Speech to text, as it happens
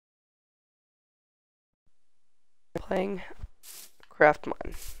playing craft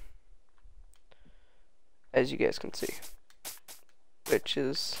mine, as you guys can see, which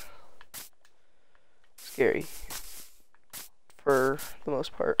is scary for the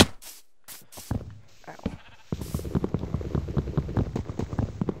most part. Ow.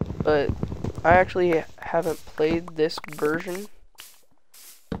 But I actually haven't played this version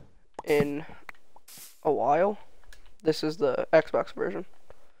in a while. This is the Xbox version,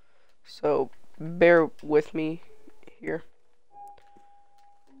 so bear with me here.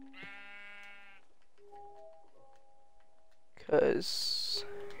 Because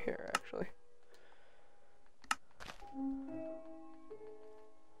here actually.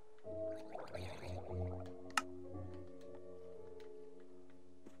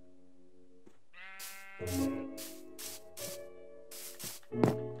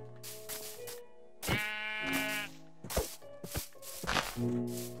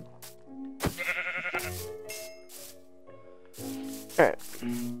 Alright.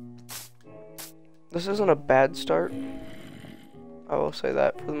 This isn't a bad start. I will say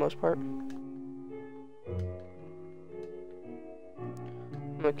that for the most part. I'm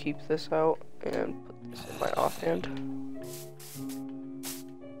gonna keep this out and put this in my offhand.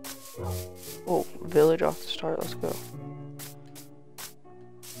 Oh, village off the start, let's go.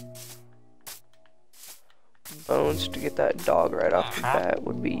 Bones to get that dog right off the bat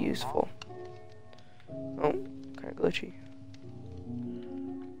would be useful. Oh, kinda glitchy.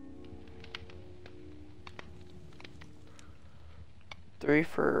 Three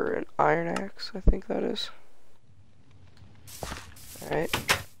for an iron axe, I think that is. Alright.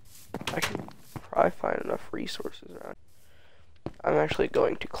 I can probably find enough resources around. I'm actually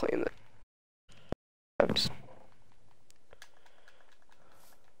going to claim that.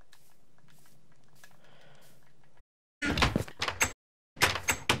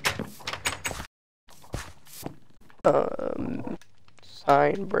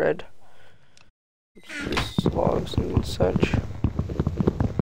 Sign bread. Just logs and such.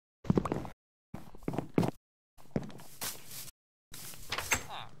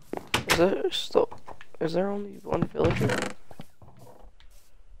 Is there only one villager?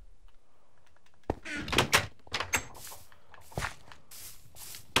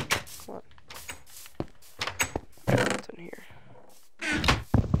 Come on. There's nothing here.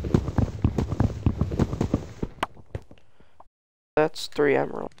 That's 3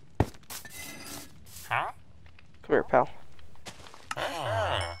 emeralds. Huh? Come here, pal.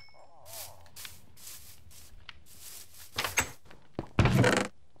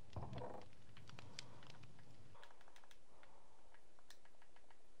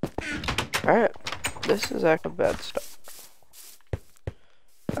 Alright, this is actually a bad start.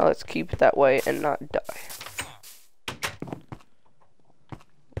 Now let's keep it that way and not die. I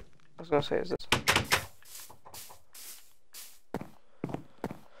was gonna say, is this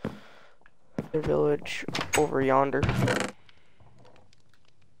the village over yonder?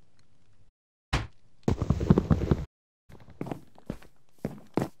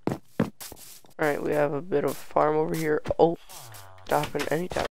 Alright, we have a bit of farm over here. Oh, stopping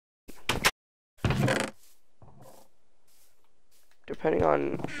anytime. Depending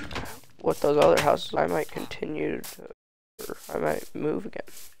on what those other houses, I might continue to, or I might move again.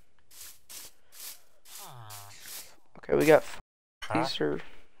 Okay, we got these are,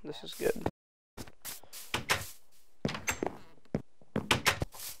 this is good.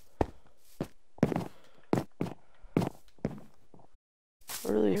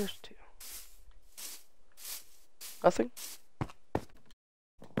 What really here's two? Nothing?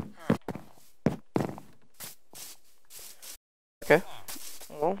 Okay,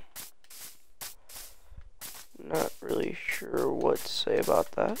 well, not really sure what to say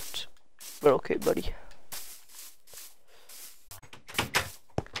about that, but okay, buddy.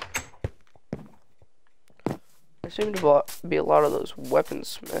 There seem to be a lot of those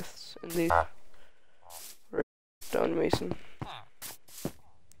weaponsmiths in these. Stonemason.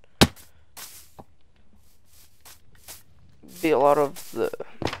 Be a lot of the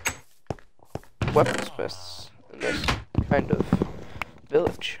weaponsmiths in this kind of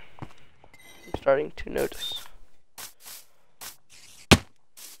village. I'm starting to notice.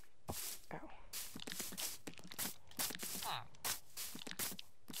 Ow.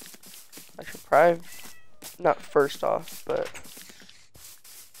 I should probably, not first off, but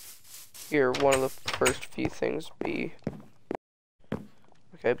here one of the first few things be,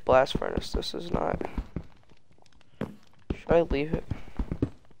 okay, blast furnace. This is not, should I leave it?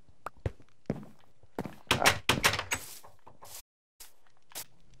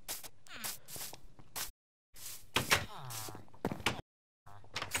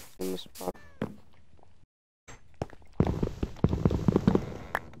 In the spot.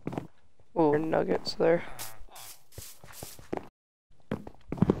 Oh, nuggets there.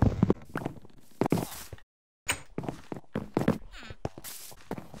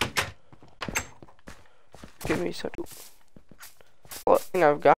 Give me such a thing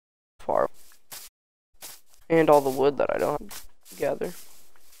I've got so far. And all the wood that I don't gather.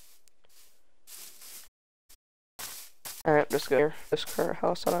 Alright, just go here. This current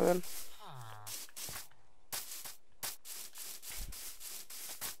house that I'm in.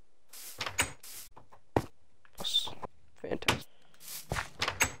 That's fantastic.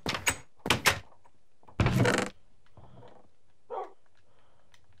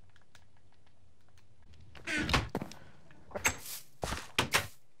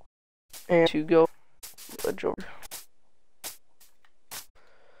 And to go village over.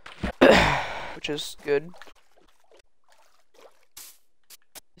 Which is good.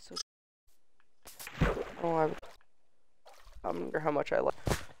 Oh, I wonder how much I like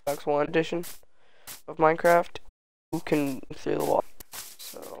Pt.1 edition of Minecraft. Who can through the wall?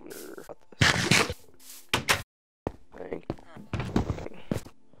 So I'm gonna cut this. Thank you.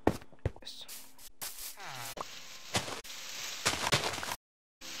 Yes.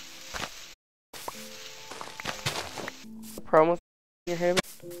 The problem with your habit?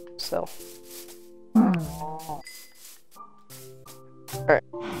 Sell. Alright.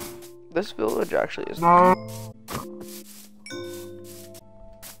 This village actually is.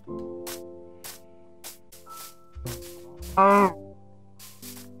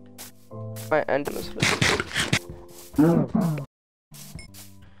 Might end in this video.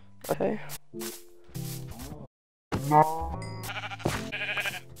 Okay.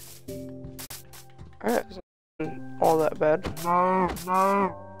 Alright, isn't all that bad.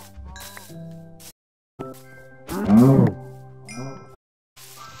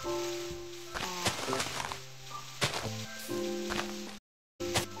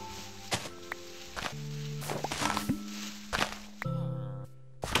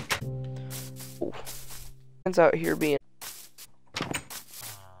 Ends out here being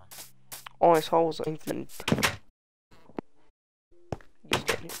all I saw was anything.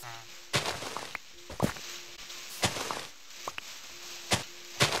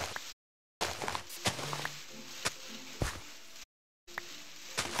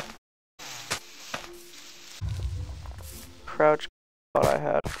 Crouch thought I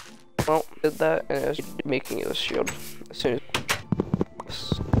had. Well, did that and it was making it a shield as soon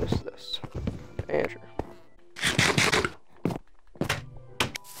as this. And sure.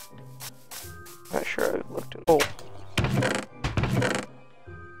 Not sure I've looked in. Oh.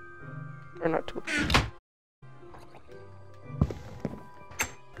 Or not too.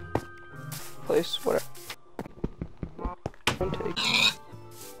 Place, whatever. And take.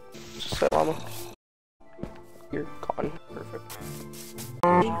 So, llama. You're gone. Perfect.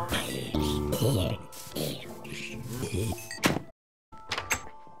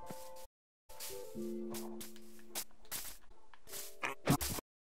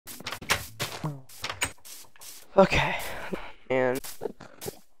 Okay. And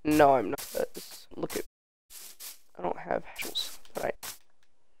no, I'm not. Look at. I don't have hatchels, but I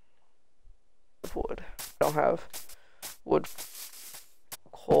have wood. I don't have wood,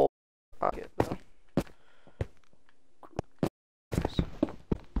 coal. I'll get though.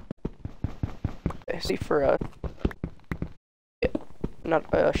 Okay, see for a not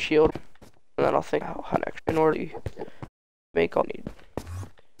a shield, and then I'll think how next in order to make all need.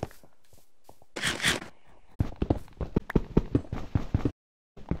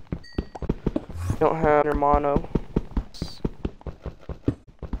 Don't have your mono.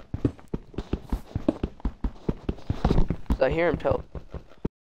 I hear him tell.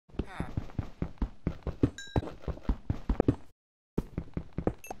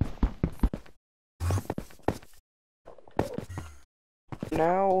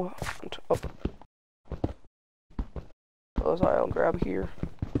 Now, close I'll grab here.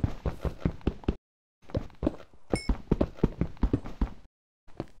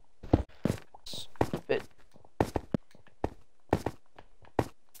 Bit.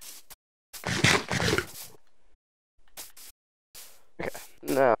 Okay,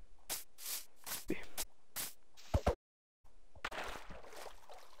 now.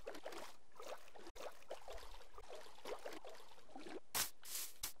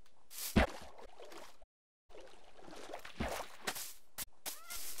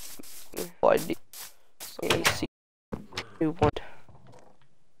 ID. So you can see new one.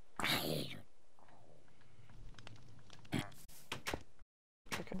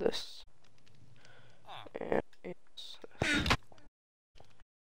 Look at this. And it's this.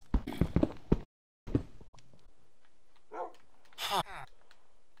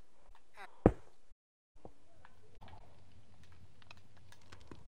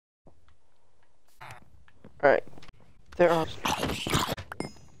 Alright. There are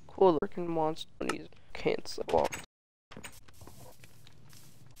cool looking monsters. Cancel off.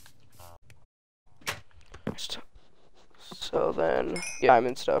 So then, yeah, I'm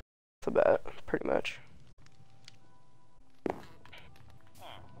in stuff off the bat, pretty much.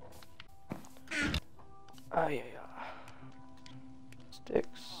 Yeah.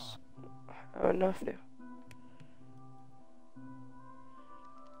 Sticks. I have enough to.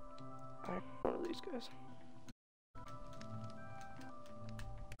 I don't know these guys.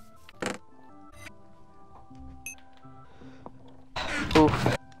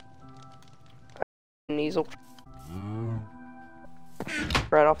 Oof. Easel.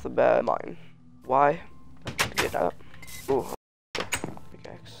 Right off the bat, mine. Why? Get up. Ooh.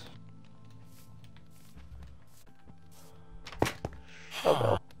 Pickaxe.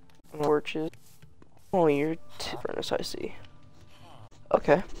 Shovel. Torches. Oh, you're furnace, I see.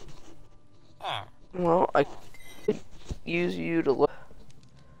 Okay. Well, I could use you to look.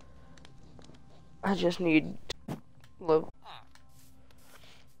 I just need low.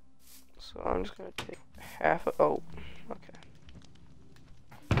 So I'm just gonna take half of. Oh, okay.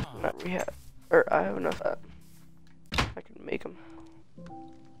 Not we have, or I have enough of that. I can make them.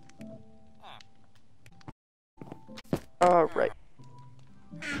 Right.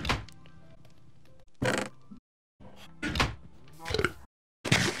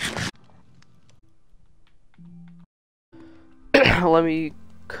 Let me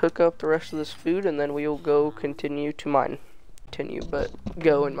cook up the rest of this food and then we will go continue to mine. But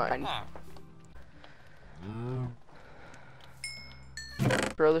go and mine.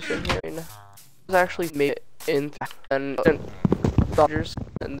 Throw this in here. And it was actually made in and Dodgers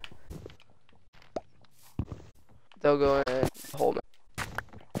and they'll go in and hold it.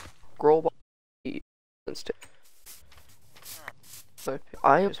 Grow ball instead. So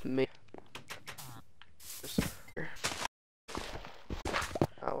I just made this here.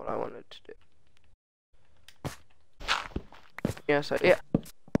 Not what I wanted to do. Yes, yeah.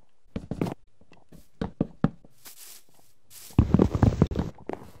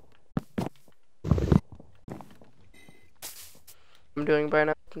 I'm doing by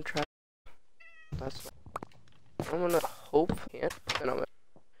now. I'm trying. That's. I'm gonna hope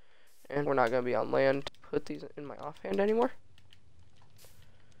and we're not gonna be on land to put these in my offhand anymore.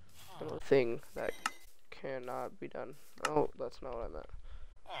 Another thing that cannot be done. Oh, that's not what I meant.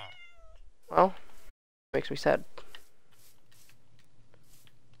 Well, makes me sad.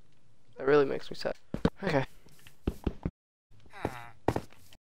 That really makes me sad. Okay.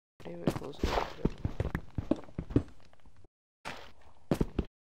 Even close it.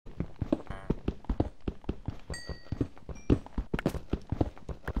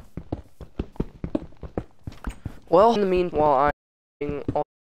 Well, in the meanwhile, I'm doing all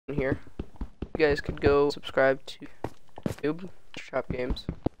in here. You guys could go subscribe to YouTube, Trap Games.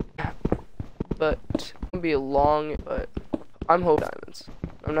 But it's gonna be a long, but I'm hoping diamonds.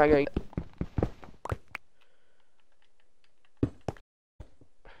 I'm not gonna.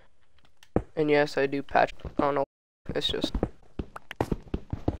 And yes, I do patch. I don't know. It's just.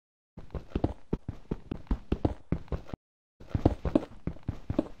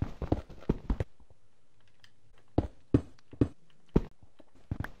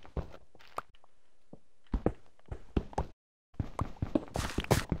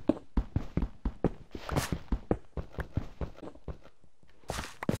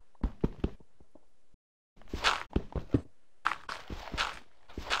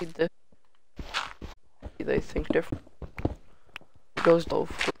 They think different. It goes low.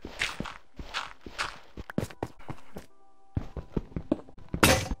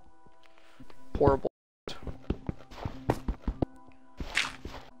 Horrible.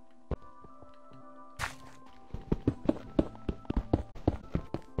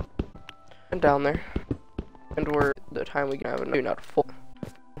 And down there. And we're the time we can have enough not full.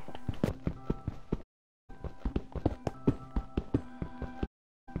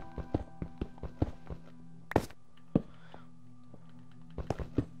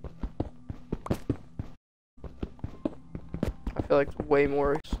 I feel like way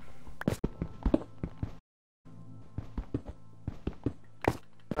more.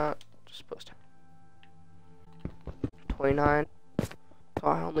 Not just supposed to. 29. So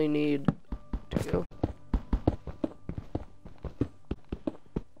I only need to go.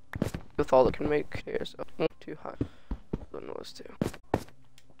 With all that can make here, so too high. Than was too.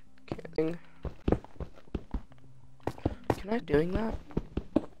 Can't. Can I doing that?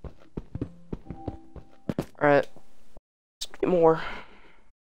 Alright. More.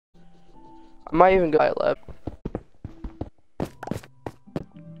 I might even go by 11.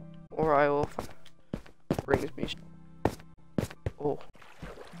 Or I will bring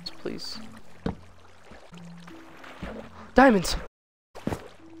please. Diamonds!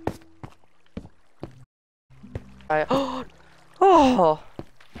 Oh!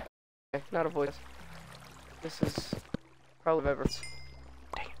 Okay, not a voice. This is probably ever.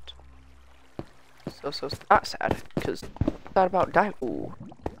 Dang it. So not sad, because it's not about diamond. Ooh.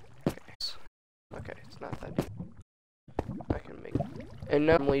 Okay, it's not that deep. I can make it. And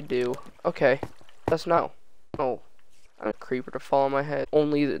normally do. Okay. That's not. Oh. I'm a creeper to fall on my head.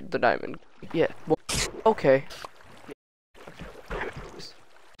 Only the diamond. Yeah. Well, okay.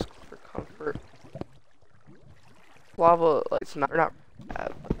 For comfort. Lava, like, it's not bad,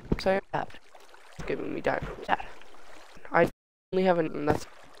 but I'm saying bad. It's giving me diamond. Sad. I only have an, and that's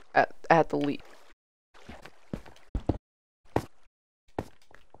at the least.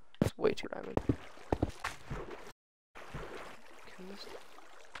 It's way too diamond. Can this?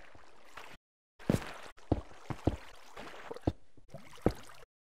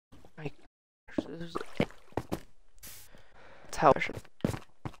 My gosh, this is. That's how I should.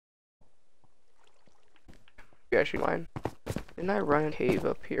 You guys should mind. Didn't I run a cave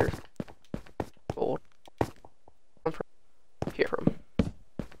up here? Gold. I'm from here from.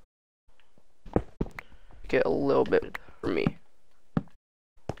 Get a little bit for me.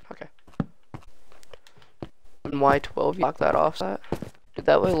 Okay. And Y12, you lock that off. Did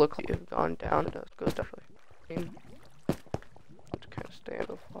that way look like you've gone down? It does. Goes definitely. To kind of stand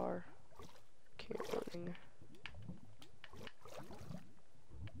so far. Can't really.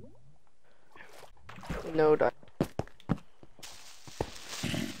 No die.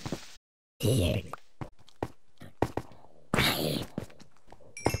 Here.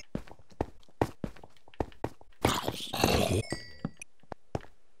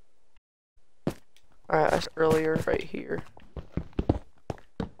 Alright, that's earlier right here.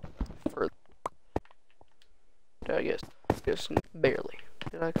 Further. I guess just barely.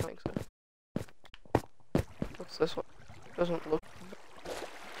 Did I think so? What's this one? Doesn't look.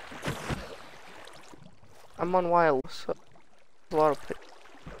 I'm on wild, so a lot of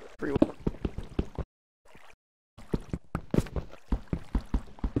free.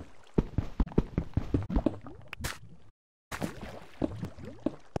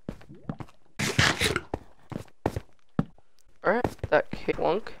 Alright, that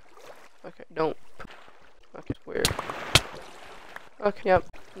Pt.1. Okay, don't. Okay, it's weird. Okay, yep,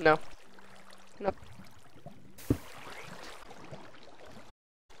 no. No.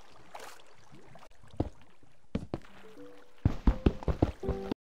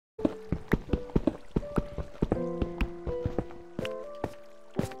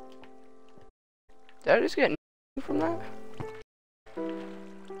 Did I just get from that?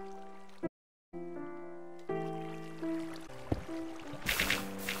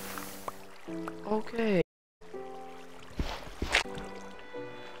 Okay.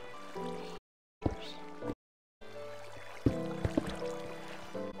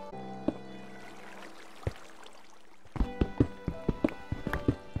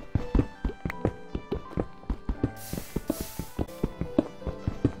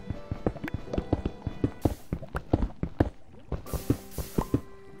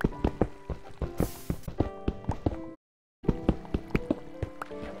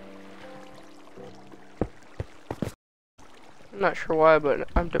 I'm not sure why, but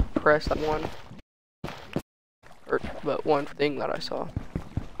I'm depressed at one thing that I saw.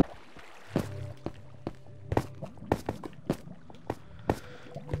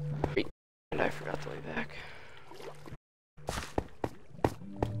 And I forgot the way back.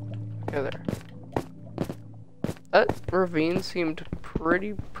 Okay, there. That ravine seemed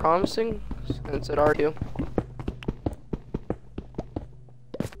pretty promising since it already.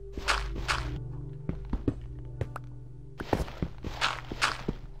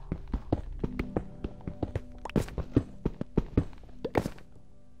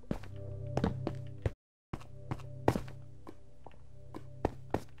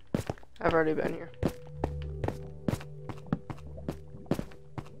 I've already been here.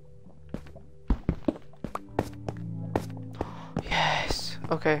 Yes.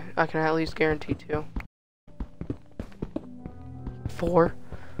 Okay, I can at least guarantee 2. 4.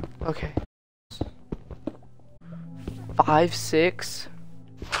 Okay. 5, 6.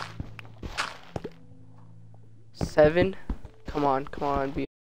 7. Come on, be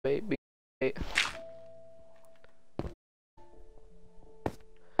 8.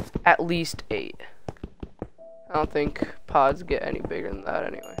 At least 8. I don't think pods get any bigger than that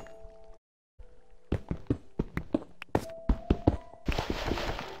anyway.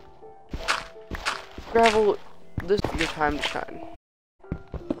 Gravel, this is your time to shine.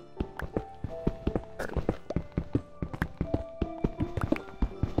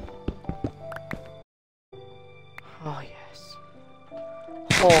 Oh yes.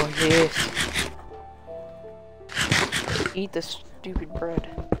 Oh yes. Eat this stupid bread.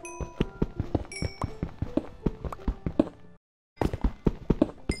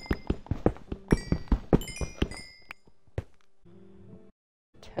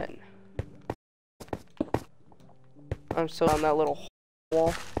 I'm still on that little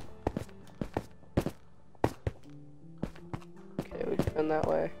wall. Okay, we've been that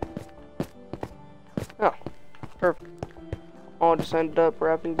way. Oh, perfect. All just ended up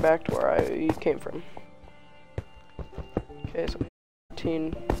wrapping back to where I came from. Okay, so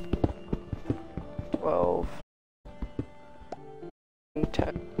 13, 12,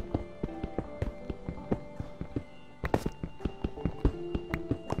 10.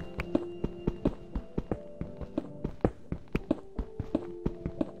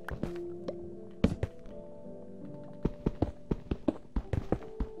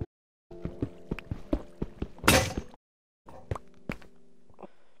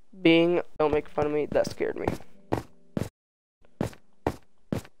 Don't make fun of me, that scared me.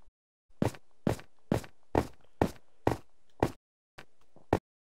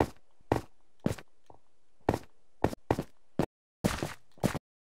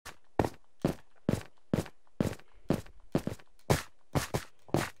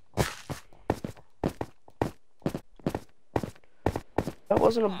 That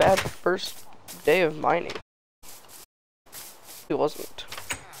wasn't a bad first day of mining. It wasn't.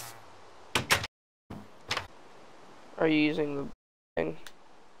 Are you using the thing?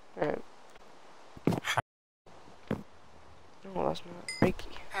 Alright. No, that's not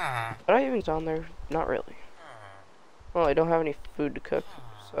Reiki. But I even down there? Not really. Well, I don't have any food to cook,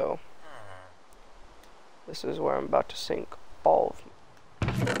 so this is where I'm about to sink all of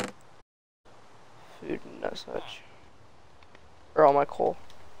my food and such. Or all my coal.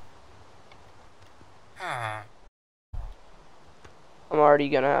 I'm already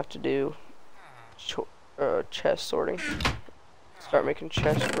gonna have to do chest sorting. Start making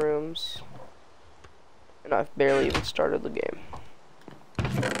chest rooms. And I've barely even started the game.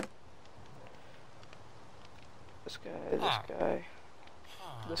 This guy, this guy,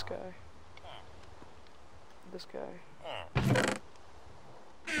 this guy, this guy.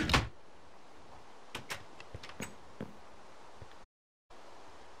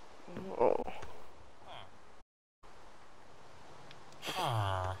 Oh.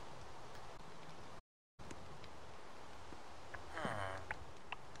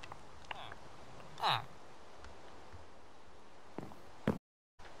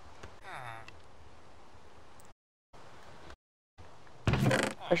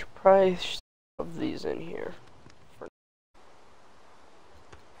 I should probably shove these in here.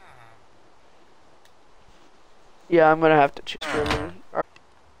 Yeah, I'm gonna have to choose room.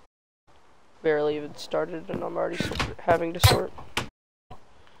 Barely even started and I'm already having to sort.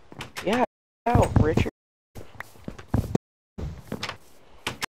 Yeah, out, Richard.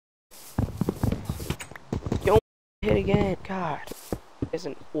 Don't hit again. God,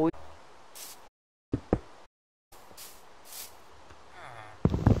 isn't oil.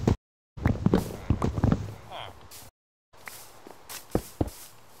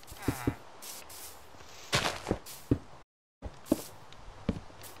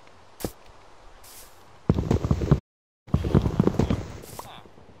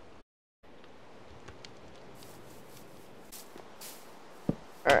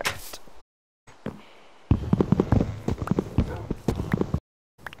 Alright.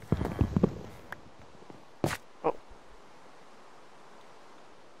 Oh.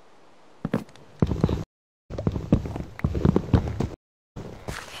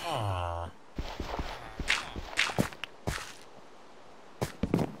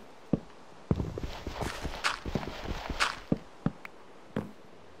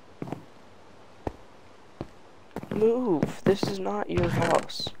 Move. This is not your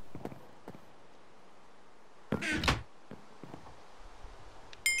house.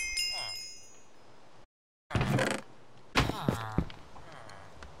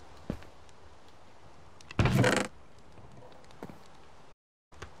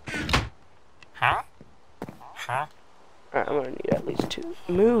 Alright, I'm gonna need at least 2.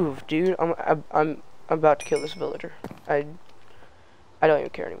 Move, dude. I'm about to kill this villager. I don't even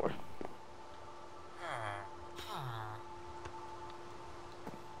care anymore.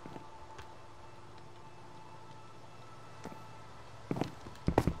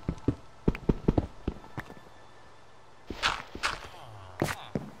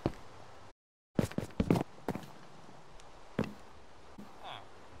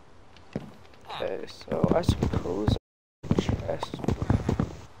 Okay, so I suppose. Chest.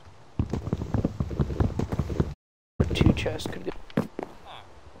 just could do.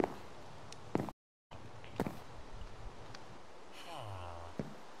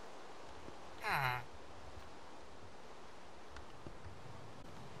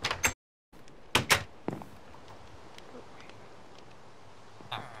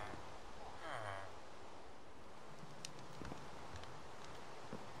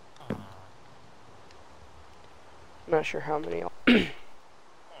 I'm not sure how many. Great.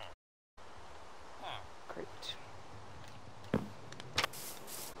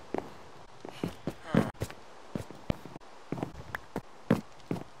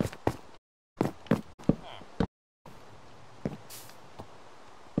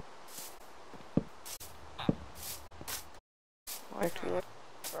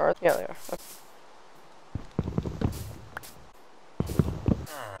 Yeah, they are.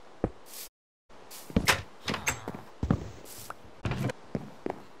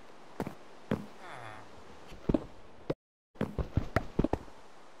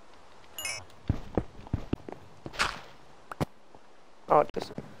 Oh,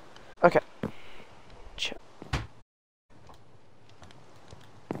 just okay. Check.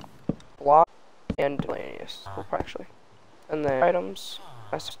 Block and miscellaneous, actually, and then items.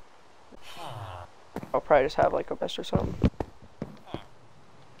 I'll probably just have like a vest or something.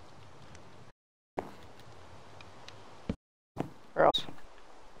 Or else.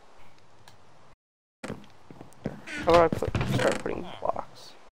 How about I start putting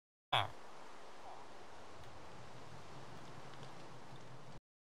blocks?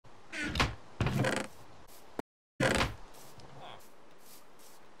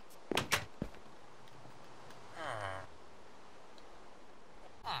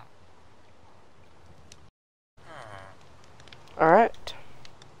 Alright.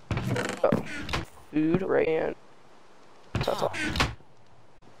 So, food, right, and that's all.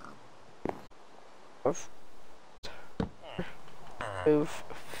 Move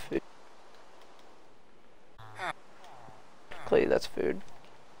food. Technically, that's food.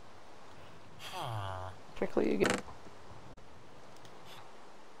 Technically, you get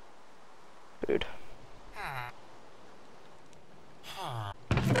food.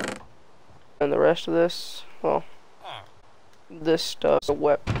 And the rest of this, well, this stuff, the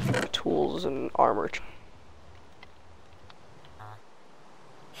weapon, tools, and armor.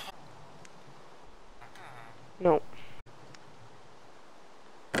 No.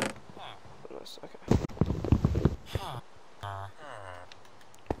 Okay.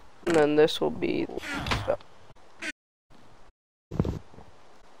 And then this will be stuff.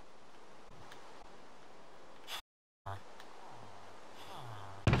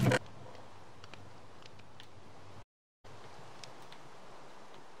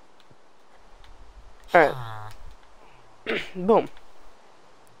 Alright. Boom.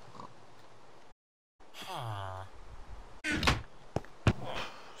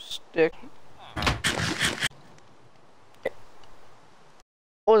 Stick. It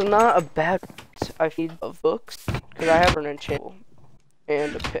was not a bad I feed of books because I have an enchantable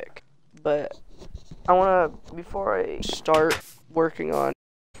and a pick, but I want to, before I start working on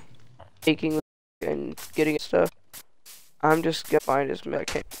taking and getting stuff, I'm just gonna find as many I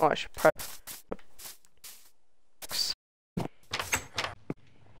can. Oh, I should prep.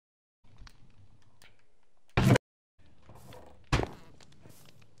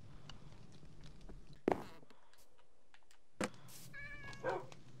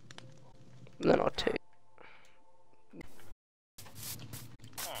 And then I'll take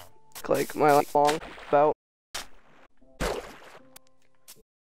like my long bout.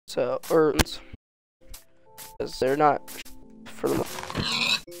 So, because they're not for the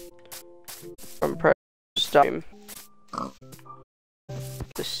I'm pressing stop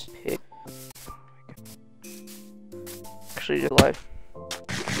this pig. Actually, just life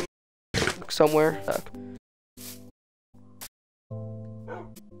somewhere.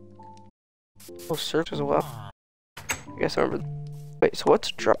 Oh, search as well. I guess I remember. Wait, so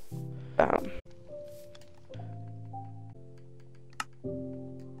what's drop?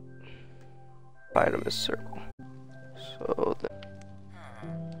 Item is circle. So then,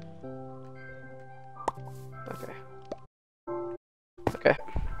 okay,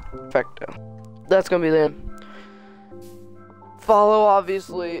 perfecto. That's gonna be the end. Follow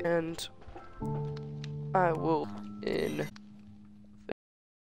obviously, and I will in